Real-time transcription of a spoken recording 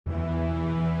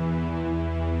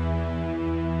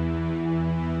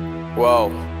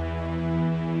Whoa.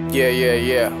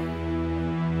 Yeah.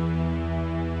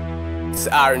 It's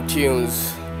Iron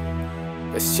Tunes.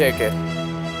 Let's check it.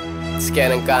 It's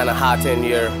getting kinda hot in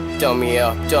here. Turn me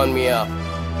up.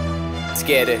 Let's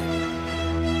get it.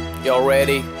 Y'all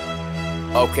ready?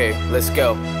 Okay, let's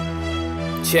go.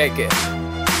 Check it.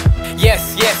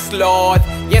 Yes, Lord.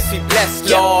 Yes, we bless,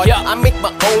 Lord. I make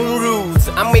my own rules,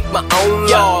 I make my own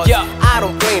laws. I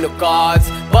don't play no cards,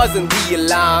 buzzing the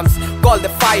alarms. Call the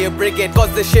fire brigade,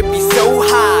 cause the shit be so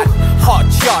hot. Hot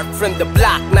shot from the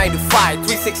block, 9 to 5,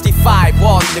 365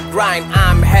 on the grind.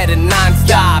 I'm heading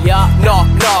non-stop.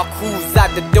 Knock, who's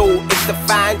at the door? It's the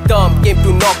Phantom. Came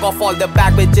to knock off all the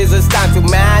bad bitches, it's time to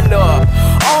man up.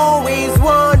 Always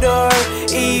wonder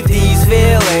if these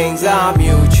feelings are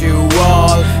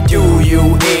mutual. Do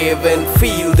you even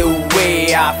feel the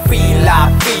way I feel?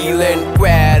 I feel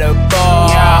incredible.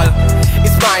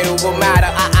 It's mind over matter,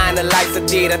 I analyze the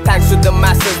data. Thanks to the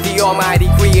masters, the almighty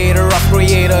creator of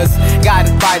creators.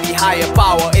 Guided by the higher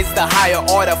power, it's the higher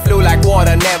order. Flow like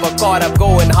water, never caught up.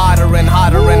 Going harder and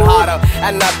harder and harder.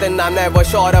 And nothing I'm never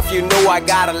short of. You know I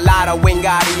got a lot of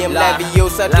Wingardium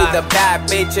Leviosa to the bad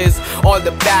bitches. All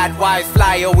the bad wives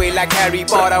fly away like Harry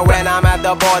Potter. When I'm at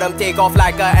the bottom, take off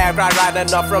like a aircraft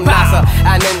riding up from NASA.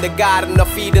 And in the garden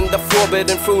of Eden, the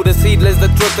forbidden fruit is seedless. The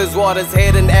truth is what is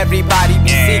hidden, everybody be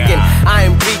seeking. I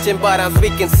am preaching but I'm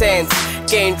speaking sense.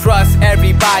 Can't trust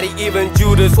everybody, even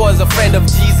Judas was a friend of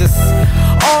Jesus.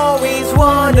 Always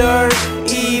wonder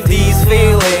if these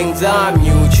feelings are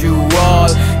mutual.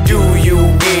 Do you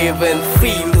even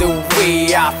feel the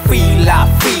way I feel? I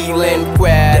feel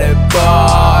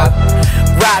incredible.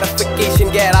 Gratification,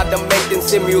 get out the mental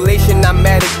simulation. I'm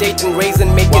meditating,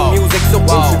 raising, making music so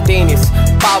instantaneous.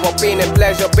 Power, pain and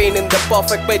pleasure, pain in the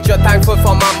perfect picture. Thankful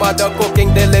for my mother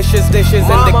cooking delicious dishes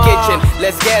in the kitchen.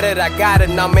 Let's get it, I got it,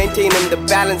 now maintaining the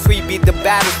balance. We be the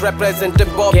baddest, representing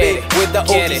Bobby with the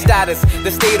OG status.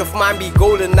 The state of mind be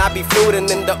golden, I be floating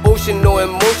in the ocean. No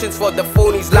emotions for the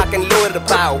phonies, lock and load the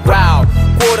power. Wow,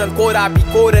 quote unquote, I be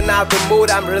coding out the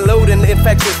mode. I'm reloading,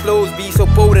 infectious flows be so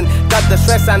potent. Got the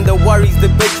stress and the worries, the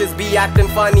bitches be acting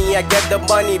funny. I get the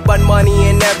money, but money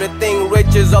ain't everything.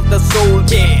 Riches of the soul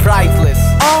be priceless.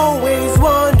 Always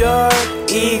wonder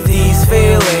if these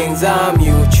feelings are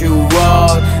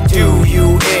mutual. Do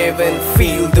you even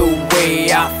feel the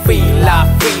way I feel? I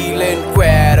feel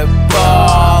incredible.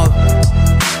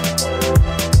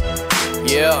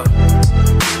 Yeah.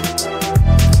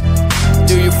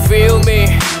 Do you feel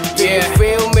me? Do you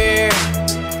feel me?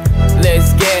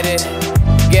 Let's get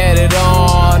it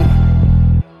on.